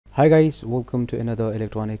Hi guys, welcome to another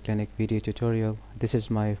electronic clinic video tutorial. This is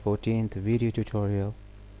my 14th video tutorial.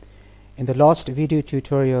 In the last video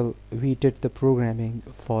tutorial we did the programming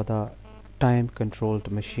for the time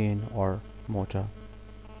controlled machine or motor.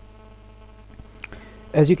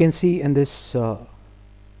 As you can see in this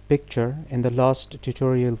picture, in the last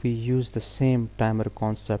tutorial we used the same timer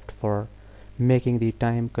concept for making the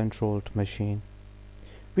time controlled machine,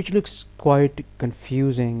 which looks quite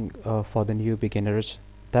confusing for the new beginners.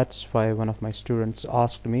 That's why one of my students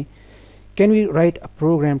asked me, can we write a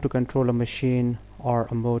program to control a machine or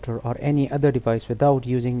a motor or any other device without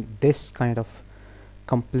using this kind of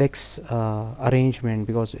complex arrangement,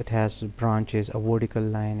 because it has branches, a vertical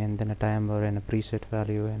line, and then a timer and a preset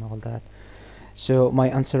value and all that. So my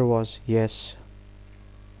answer was yes,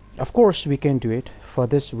 of course we can do it. For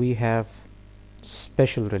this we have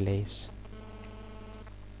special relays,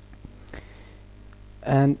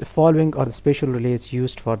 and the following are the special relays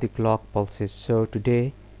used for the clock pulses. So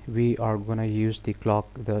today we are gonna use the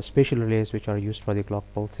special relays which are used for the clock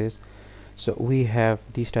pulses. So we have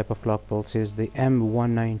these type of clock pulses, the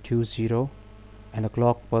M1920, and the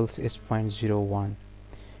clock pulse is 0.01,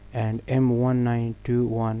 and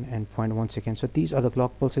M1921 and 0.1 second. So these are the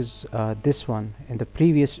clock pulses. This one, in the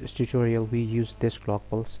previous tutorial we used this clock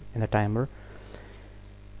pulse in the timer,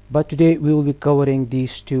 but today we will be covering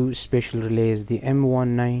these two special relays, the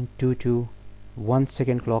M1922 1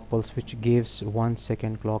 second clock pulse, which gives 1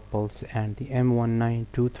 second clock pulse, and the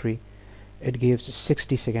M1923, it gives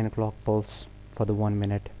 60-second clock pulse for the 1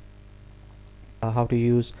 minute. How to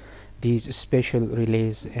use these special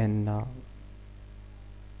relays in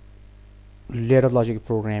ladder logic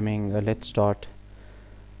programming. Let's start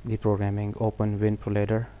the programming. Open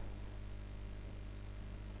Winproladder,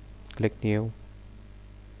 click new.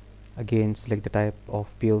 Again, select the type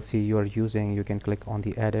of PLC you are using. You can click on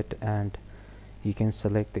the edit and you can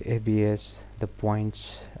select the FBS, the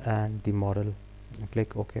points, and the model, and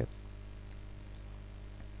click OK.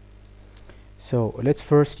 So let's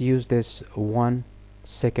first use this 1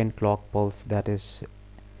 second clock pulse, that is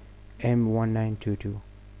M1922.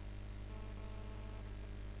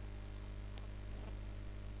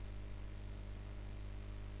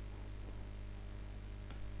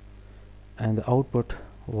 And the output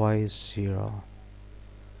Y is 0.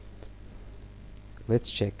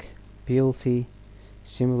 Let's check PLC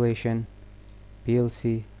simulation,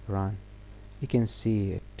 PLC run. You can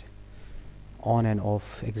see it on and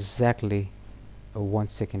off exactly a 1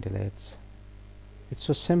 second delay. It's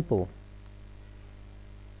so simple.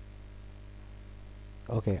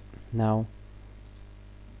 Okay, now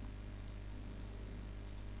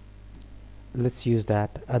let's use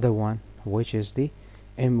that other one, which is the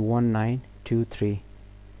M1923.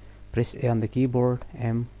 Press A on the keyboard,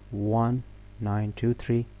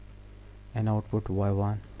 M1923, and output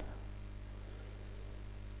Y1.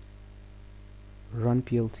 Run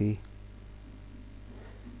PLC.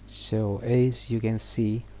 So as you can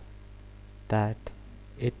see that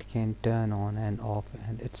it can turn on and off,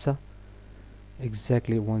 and it's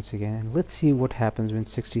exactly once again. And let's see what happens when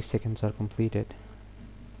 60 seconds are completed.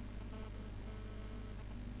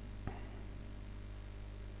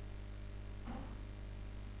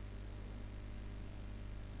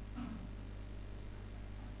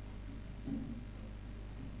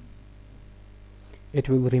 It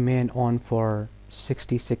will remain on for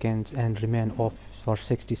 60 seconds and remain off for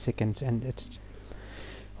 60 seconds, and it's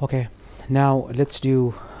okay. Now let's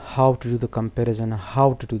do how to do the comparison,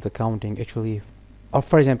 how to do the counting actually. Or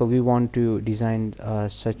for example, we want to design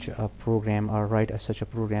such a program or write such a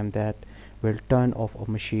program that will turn off a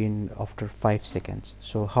machine after 5 seconds.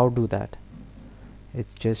 So how do that?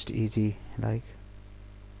 It's just easy, like.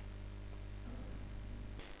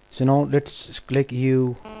 So now let's click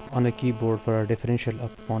U on the keyboard for a differential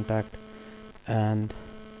up contact and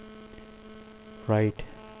write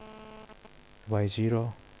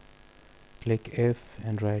Y0. Click F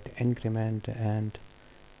and write increment and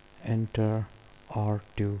enter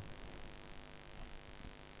R2.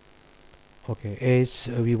 Okay, as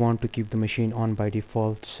we want to keep the machine on by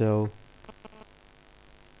default, so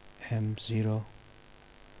M0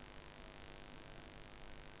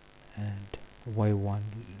 and Y1.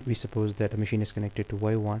 We suppose that the machine is connected to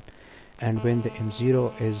Y1, and when the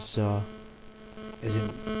M0 is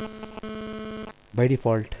in, by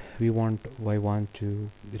default we want Y1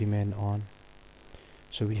 to remain on,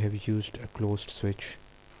 so we have used a closed switch.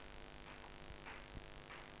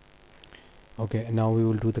 Okay, now we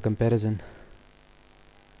will do the comparison,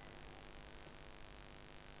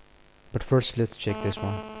 but first let's check this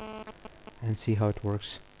one and see how it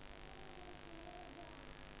works.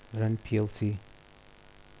 Run PLC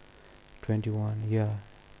 21, yeah,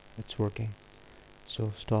 it's working.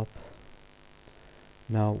 So stop.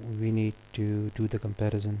 Now we need to do the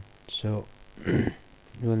comparison. So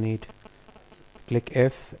you'll need click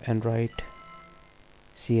F and write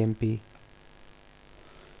CMP.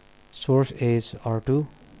 Source is R2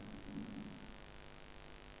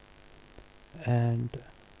 and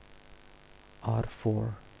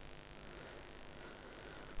R4.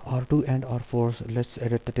 R2 and R4, so let's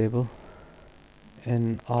edit the table.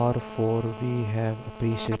 In R4 we have a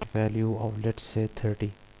preset value of, let's say,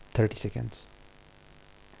 30 seconds.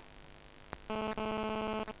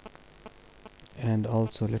 And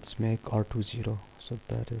also let's make R2 0, so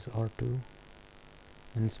that is R2,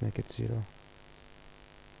 and let's make it 0.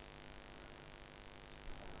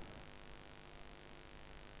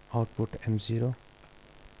 Output M0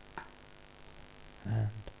 and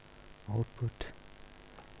output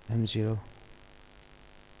M0.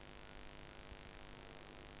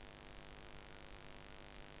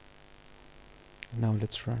 Now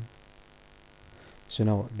let's run. So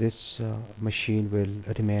now this machine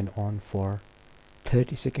will remain on for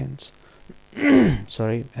 30 seconds.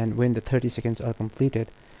 Sorry, and when the 30 seconds are completed,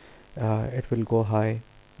 it will go high.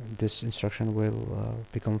 This instruction will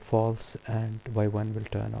become false and Y1 will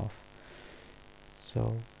turn off.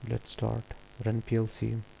 So let's start run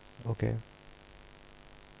PLC. Okay,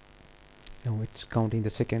 now it's counting the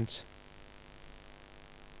seconds.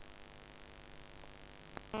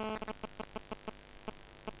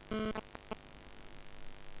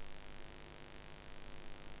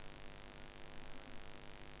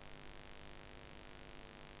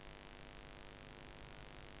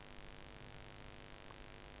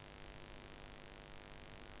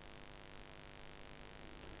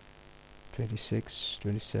 "26,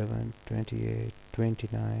 27, 28,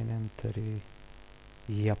 29 and 30.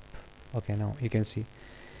 Yep. Okay, now you can see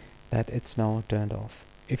that it's now turned off.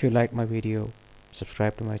 If you like my video,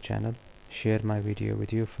 subscribe to my channel, share my video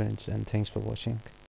with your friends, and thanks for watching.